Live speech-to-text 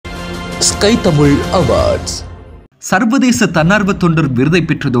skytamil awards. சர்வதேச தன்னார்வ தொண்டர் விருதை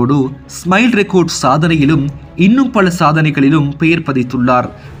பெற்றதோடு ஸ்மைல் ரெக்கார்ட் சாதனையிலும் இன்னும் பல சாதனைகளிலும் பெயர் பதித்துள்ளார்.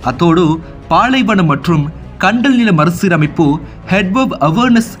 அத்தோடு பாலைவனம் மற்றும் கண்டல் நில மறுசீரமைப்பு, ஹெட்வர்க்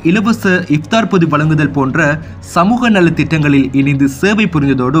அவேர்னஸ், இலவச இஃப்தார் பொதி வழங்குதல் போன்ற சமூக நல திட்டங்களில் இணைந்து சேவை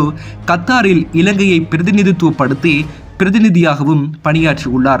புரிந்ததோடு கத்தாரில் இலங்கையை பிரதிநிதியாகவும்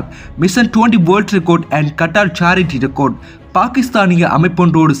பணியாற்றியுள்ளார். Mission 20 world record and Khattar charity record பாகிஸ்தானிய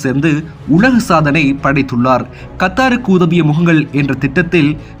அமைப்பொன்றோடு சேர்ந்து உலக சாதனை படைத்துள்ளார். கத்தாருக்கு உதவிய முகங்கள் என்ற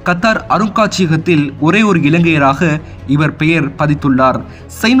திட்டத்தில் கத்தார் அருங்காட்சியகத்தில் ஒரே ஒரு இலங்கையராக இவர் பெயர் பதித்துள்ளார்.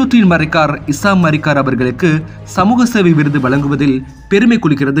 Isham Marikar இசாம் மரிக்கார் அவர்களுக்கு சமூக சேவை விருது வழங்குவதில் பெருமை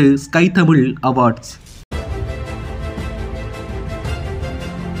கொள்கிறது skytamil awards.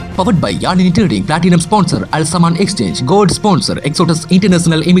 Powered by Yanini Trading, Platinum sponsor Al Saman Exchange, Gold sponsor Exotus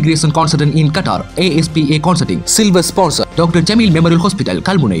International Immigration Consultant in Qatar, ASPA Consulting, Silver sponsor Dr. Jamil Memorial Hospital,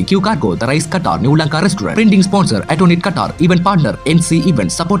 Kalmunai, Q Cargo, The Rice Qatar, New Lankan Restaurant, Printing sponsor Atonit Qatar, Event partner NC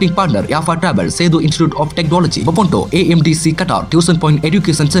Events, supporting partner Yafa Travel, Sedu Institute of Technology, Boponto, AMDC Qatar, Tuition Point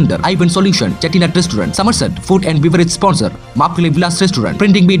Education Center, Ivan Solution, Chettinad Restaurant, Somerset, Food and Beverage sponsor Markle Villas Restaurant,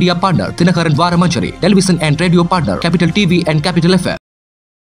 Printing media partner Tinakaran Varamanchari, Television and radio partner Capital TV and Capital FM.